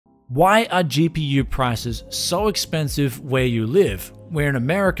Why are GPU prices so expensive where you live? Where in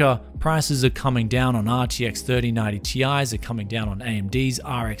America, prices are coming down on RTX 3090 Ti's, they're coming down on AMD's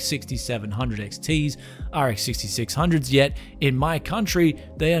RX 6700 XTs, RX 6600s, yet in my country,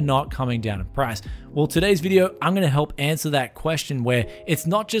 they are not coming down in price. Well, today's video, I'm going to help answer that question where it's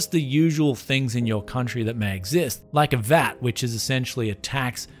not just the usual things in your country that may exist, like a VAT, which is essentially a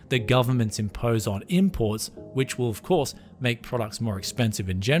tax that governments impose on imports, which will of course make products more expensive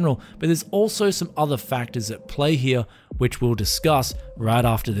in general, but there's also some other factors at play here, which we'll discuss right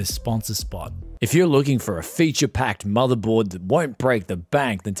after this sponsor spot. If you're looking for a feature-packed motherboard that won't break the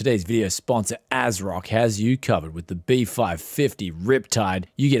bank, then today's video sponsor ASRock has you covered. With the B550 Riptide,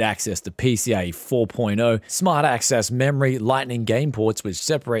 you get access to PCIe 4.0, smart access memory, lightning game ports which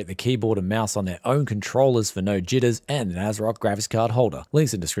separate the keyboard and mouse on their own controllers for no jitters, and an ASRock graphics card holder.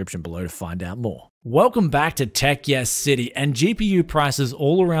 Links in the description below to find out more. Welcome back to Tech Yes City, and GPU prices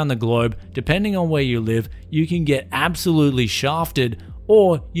all around the globe, depending on where you live, you can get absolutely shafted,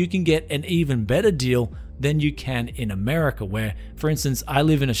 or you can get an even better deal than you can in America, where, for instance, I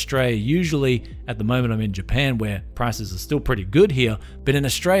live in Australia. Usually, at the moment I'm in Japan, where prices are still pretty good here, but in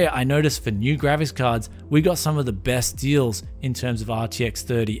Australia, I noticed for new graphics cards, we got some of the best deals in terms of RTX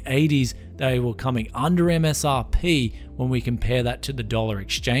 3080s. They were coming under MSRP when we compare that to the dollar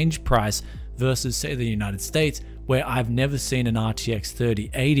exchange price versus, say, the United States, where I've never seen an RTX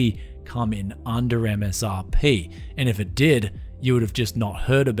 3080 come in under MSRP. And if it did, you would have just not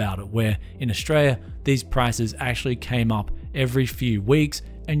heard about it, where in Australia, these prices actually came up every few weeks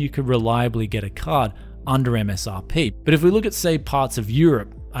and you could reliably get a card under MSRP. But if we look at, say, parts of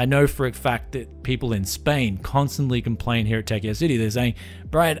Europe, I know for a fact that people in Spain constantly complain here at Tech Yes City. They're saying,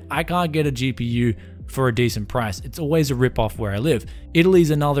 Brad, I can't get a GPU for a decent price. It's always a rip-off where I live.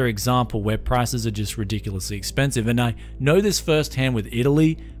 Italy's another example where prices are just ridiculously expensive. And I know this firsthand with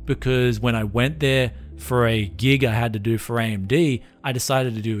Italy because when I went there for a gig I had to do for AMD, I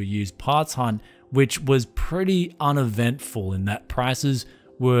decided to do a used parts hunt, which was pretty uneventful in that prices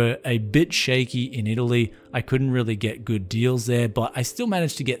were a bit shaky in Italy. I couldn't really get good deals there, but I still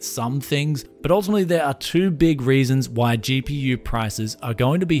managed to get some things. But ultimately, there are two big reasons why GPU prices are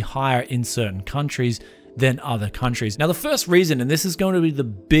going to be higher in certain countries than other countries. Now, the first reason, and this is going to be the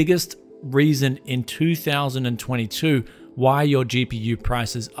biggest reason in 2022 why your GPU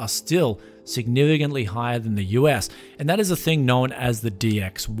prices are still significantly higher than the US, and that is a thing known as the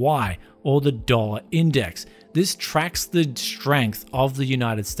DXY, or the dollar index. This tracks the strength of the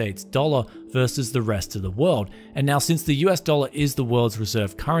United States dollar versus the rest of the world. And now, since the US dollar is the world's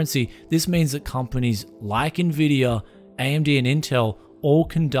reserve currency, this means that companies like Nvidia, AMD, and Intel all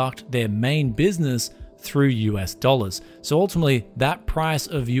conduct their main business through US dollars. So ultimately, that price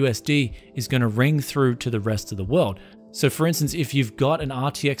of USD is going to ring through to the rest of the world. So for instance, if you've got an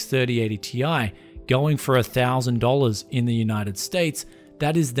RTX 3080 Ti going for $1,000 in the United States,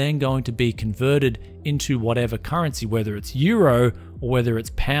 that is then going to be converted into whatever currency, whether it's euro or whether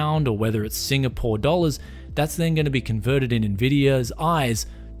it's pound or whether it's Singapore dollars. That's then going to be converted in Nvidia's eyes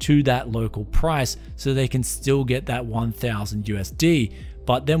to that local price, so they can still get that 1,000 USD.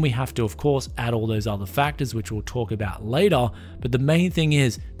 But then we have to, of course, add all those other factors, which we'll talk about later. But the main thing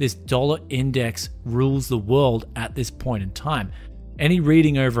is this dollar index rules the world at this point in time. Any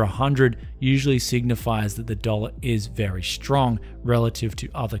reading over 100 usually signifies that the dollar is very strong relative to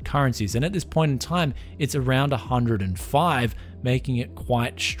other currencies. And at this point in time, it's around 105, making it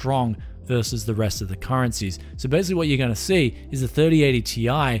quite strong versus the rest of the currencies. So basically what you're going to see is the 3080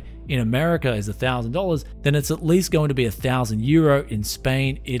 Ti in America is $1,000, then it's at least going to be €1,000 in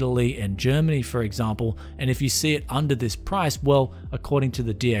Spain, Italy, and Germany, for example. And if you see it under this price, well, according to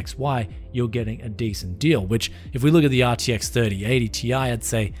the DXY, you're getting a decent deal, which if we look at the RTX 3080 Ti, I'd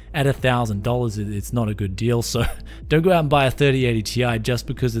say at $1,000, it's not a good deal. So don't go out and buy a 3080 Ti just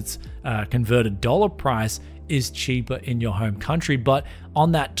because it's converted dollar price is cheaper in your home country. But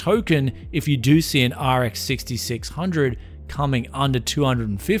on that token, if you do see an RX 6600 coming under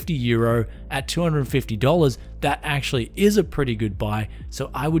 €250 at $250, that actually is a pretty good buy.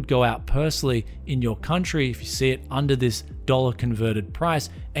 So I would go out personally in your country if you see it under this dollar converted price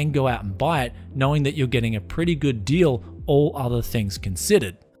and go out and buy it, knowing that you're getting a pretty good deal, all other things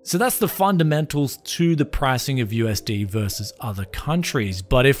considered. So that's the fundamentals to the pricing of USD versus other countries.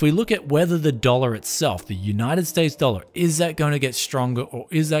 But if we look at whether the dollar itself, the United States dollar, is that going to get stronger or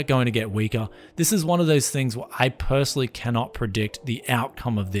is that going to get weaker? This is one of those things where I personally cannot predict the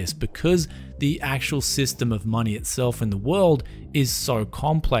outcome of this because the actual system of money itself in the world is so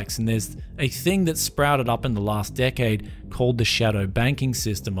complex. And there's a thing that sprouted up in the last decade called the shadow banking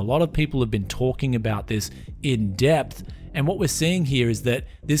system. A lot of people have been talking about this in depth. And what we're seeing here is that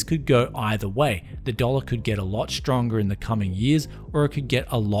this could go either way. The dollar could get a lot stronger in the coming years, or it could get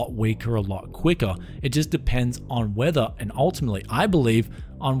a lot weaker a lot quicker. It just depends on whether, and ultimately I believe,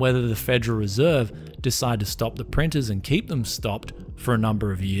 on whether the Federal Reserve decide to stop the printers and keep them stopped for a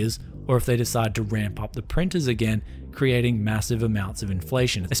number of years, or if they decide to ramp up the printers again, creating massive amounts of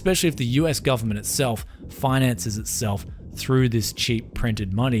inflation, especially if the US government itself finances itself through this cheap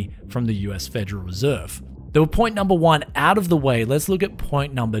printed money from the US Federal Reserve. There were point number one out of the way. Let's look at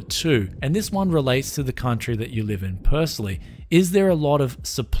point number two. And this one relates to the country that you live in personally. Is there a lot of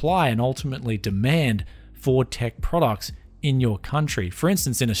supply and ultimately demand for tech products in your country? For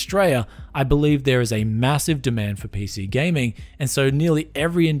instance, in Australia, I believe there is a massive demand for PC gaming. And so nearly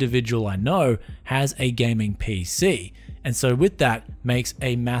every individual I know has a gaming PC. And so with that makes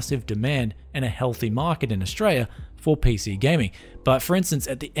a massive demand and a healthy market in Australia for PC gaming. But for instance,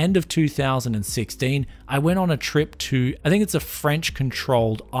 at the end of 2016, I went on a trip to, I think it's a French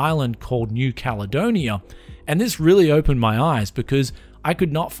controlled island called New Caledonia. And this really opened my eyes because I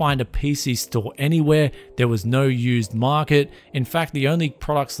could not find a PC store anywhere. There was no used market. In fact, the only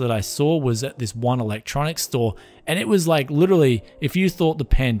products that I saw was at this one electronics store. And it was like literally, if you thought the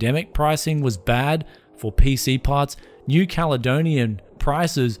pandemic pricing was bad for PC parts, New Caledonian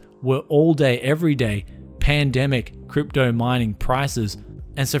prices were all day, every day, pandemic crypto mining prices.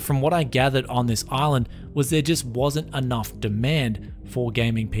 And so from what I gathered on this island was there just wasn't enough demand for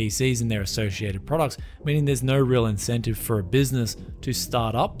gaming PCs and their associated products, meaning there's no real incentive for a business to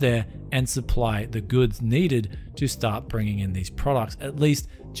start up there and supply the goods needed to start bringing in these products, at least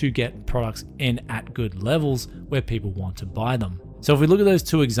to get products in at good levels where people want to buy them. So if we look at those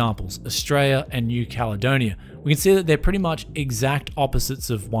two examples, Australia and New Caledonia, we can see that they're pretty much exact opposites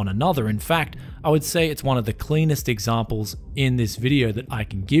of one another. In fact, I would say it's one of the cleanest examples in this video that I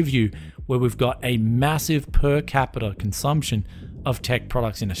can give you, where we've got a massive per capita consumption of tech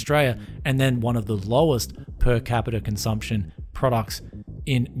products in Australia, and then one of the lowest per capita consumption products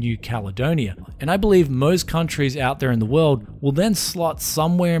in New Caledonia. And I believe most countries out there in the world will then slot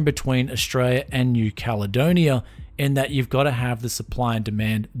somewhere in between Australia and New Caledonia, in that you've got to have the supply and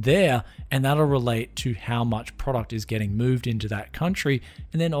demand there, and that'll relate to how much product is getting moved into that country,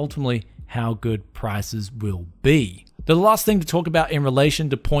 and then ultimately how good prices will be. The last thing to talk about in relation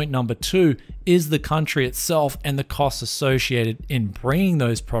to point number two is the country itself and the costs associated in bringing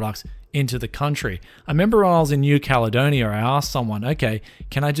those products into the country. I remember when I was in New Caledonia, I asked someone, okay,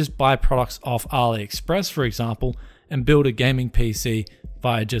 can I just buy products off AliExpress, for example, and build a gaming PC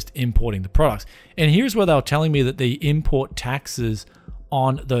via just importing the products? And here's where they were telling me that the import taxes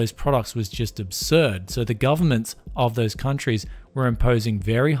on those products was just absurd. So the governments of those countries were imposing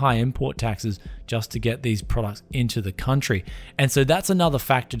very high import taxes just to get these products into the country. And so that's another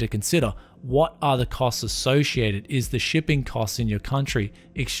factor to consider. What are the costs associated? Is the shipping costs in your country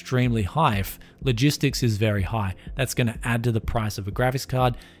extremely high? If logistics is very high, that's going to add to the price of a graphics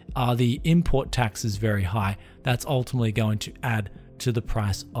card. Are the import taxes very high? That's ultimately going to add to the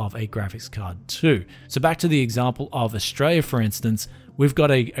price of a graphics card too. So back to the example of Australia, for instance, we've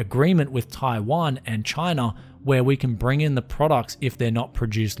got an agreement with Taiwan and China where we can bring in the products if they're not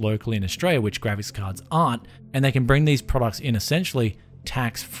produced locally in Australia, which graphics cards aren't, and they can bring these products in essentially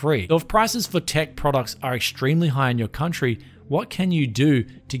tax-free. So if prices for tech products are extremely high in your country, what can you do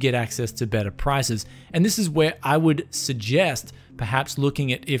to get access to better prices? And this is where I would suggest perhaps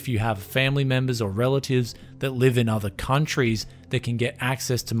looking at if you have family members or relatives that live in other countries that can get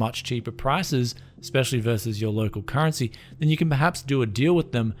access to much cheaper prices, especially versus your local currency, then you can perhaps do a deal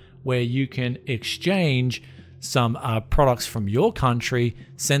with them where you can exchange some products from your country,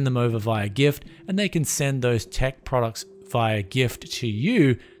 send them over via gift, and they can send those tech products via gift to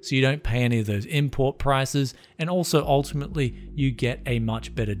you, so you don't pay any of those import prices, and also ultimately you get a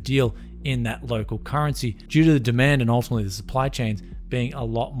much better deal in that local currency due to the demand and ultimately the supply chains being a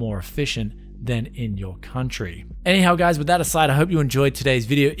lot more efficient than in your country. Anyhow guys, with that aside, I hope you enjoyed today's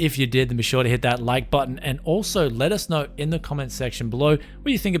video. If you did, then be sure to hit that like button, and also let us know in the comment section below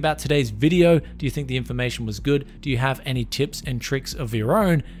what you think about today's video. Do you think the information was good? Do you have any tips and tricks of your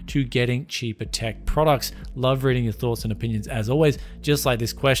own to getting cheaper tech products? Love reading your thoughts and opinions as always, just like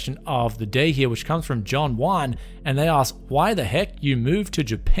this question of the day here, which comes from John Wan, and they ask, why the heck you moved to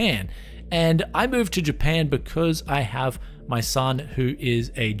Japan? And I moved to Japan because I have my son who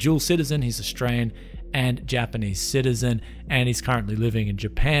is a dual citizen. He's Australian and Japanese citizen, and he's currently living in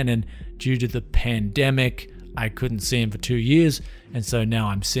Japan. And due to the pandemic, I couldn't see him for 2 years. And so now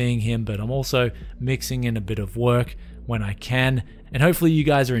I'm seeing him, but I'm also mixing in a bit of work when I can. And hopefully you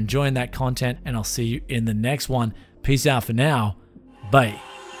guys are enjoying that content, and I'll see you in the next one. Peace out for now. Bye.